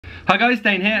Hi guys,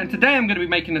 Dane here, and today I'm going to be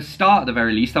making a start at the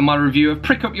very least on my review of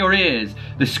Prick Up Your Ears,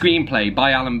 the screenplay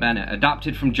by Alan Bennett,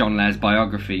 adapted from John Lair's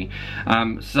biography.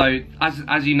 So,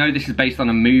 as you know, this is based on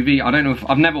a movie. I don't know if,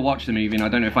 I've never watched the movie and I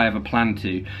don't know if I ever plan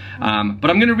to. But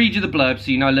I'm going to read you the blurb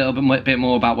so you know a little bit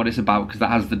more about what it's about, because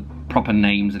that has the proper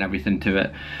names and everything to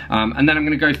it. And then I'm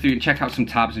going to go through and check out some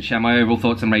tabs and share my overall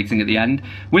thoughts and rating at the end.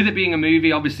 With it being a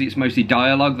movie, obviously it's mostly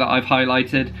dialogue that I've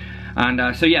highlighted.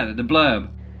 And so yeah, the blurb.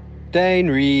 Dane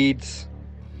reads.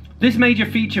 This major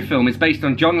feature film is based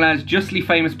on John Lair's justly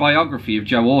famous biography of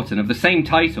Joe Orton of the same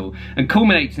title and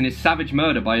culminates in his savage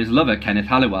murder by his lover, Kenneth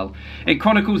Halliwell. It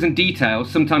chronicles in detail,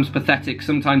 sometimes pathetic,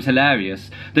 sometimes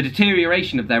hilarious, the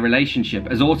deterioration of their relationship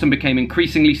as Orton became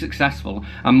increasingly successful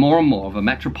and more of a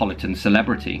metropolitan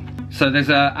celebrity. So there's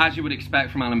as you would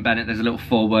expect from Alan Bennett, there's a little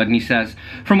foreword, and he says,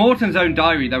 "From Orton's own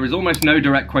diary there is almost no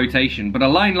direct quotation, but a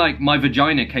line like 'my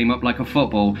vagina came up like a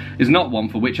football' is not one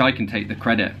for which I can take the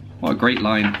credit." What a great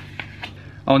line.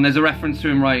 Oh, and there's a reference to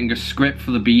him writing a script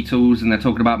for the Beatles, and they're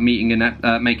talking about making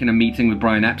a meeting with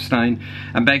Brian Epstein.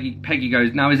 And Peggy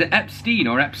goes, "Now is it Epstein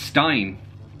or Epstein?"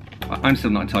 I'm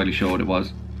still not entirely sure what it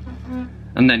was.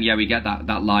 And then yeah, we get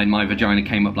that line, "my vagina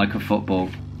came up like a football."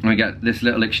 And we get this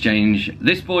little exchange.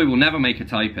 "This boy will never make a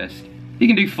typist. He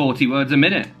can do 40 words a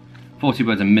minute." 40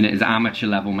 words a minute is amateur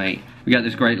level, mate. We get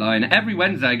this great line. "Every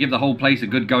Wednesday I give the whole place a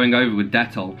good going over with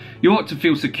Dettol. You ought to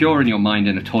feel secure in your mind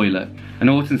in a toilet." And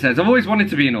Orton says, "I've always wanted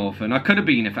to be an orphan. I could have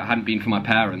been if it hadn't been for my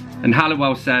parents." And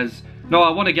Halliwell says, "No,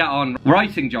 I want to get on.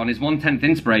 Writing, John, is 1/10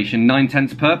 inspiration,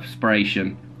 9/10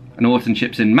 perspiration." And Orton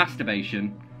chips in,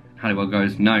 "Masturbation." Halliwell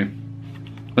goes, "No."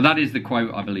 But that is the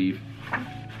quote, I believe.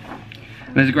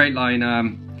 And there's a great line,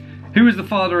 "Who was the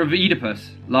father of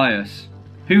Oedipus? Laius.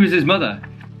 Who was his mother?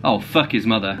 Oh, fuck his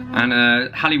mother."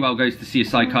 And Halliwell goes to see a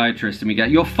psychiatrist, and we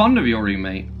get, "You're fond of your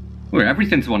roommate. We're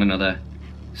everything to one another.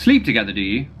 Sleep together, do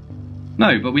you?"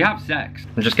 "No, but we have sex."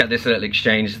 And just get this little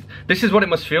exchange. "This is what it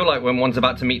must feel like when one's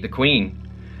about to meet the Queen.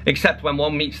 Except when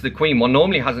one meets the Queen, one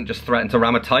normally hasn't just threatened to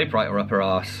ram a typewriter up her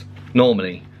arse.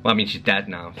 Normally." Well, I mean, she's dead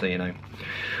now, so you know.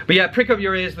 But yeah, Prick Up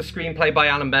Your Ears, the screenplay by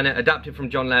Alan Bennett, adapted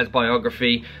from John Lair's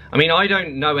biography. I mean, I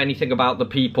don't know anything about the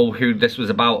people who this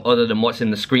was about other than what's in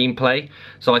the screenplay,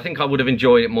 so I think I would have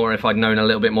enjoyed it more if I'd known a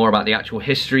little bit more about the actual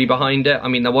history behind it. I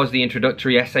mean, there was the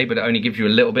introductory essay, but it only gives you a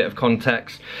little bit of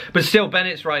context. But still,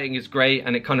 Bennett's writing is great,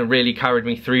 and it kind of really carried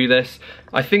me through this.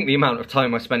 I think the amount of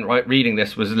time I spent reading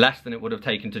this was less than it would have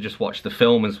taken to just watch the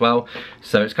film as well.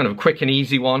 So it's kind of a quick and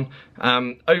easy one.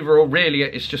 Overall, really,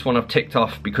 it's just one I've ticked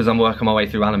off because I'm working my way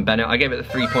through Alan Bennett. I gave it a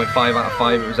 3.5 out of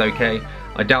 5, it was okay.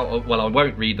 I doubt, well, I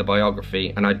won't read the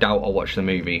biography, and I doubt I'll watch the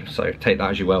movie, so take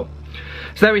that as you will.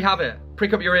 So there we have it.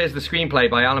 Prick Up Your Ears, the screenplay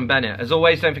by Alan Bennett. As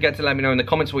always, don't forget to let me know in the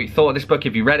comments what you thought of this book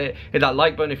if you read it. Hit that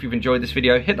like button if you've enjoyed this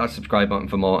video, hit that subscribe button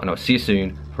for more, and I'll see you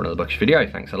soon for another bookish video.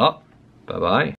 Thanks a lot. Bye-bye.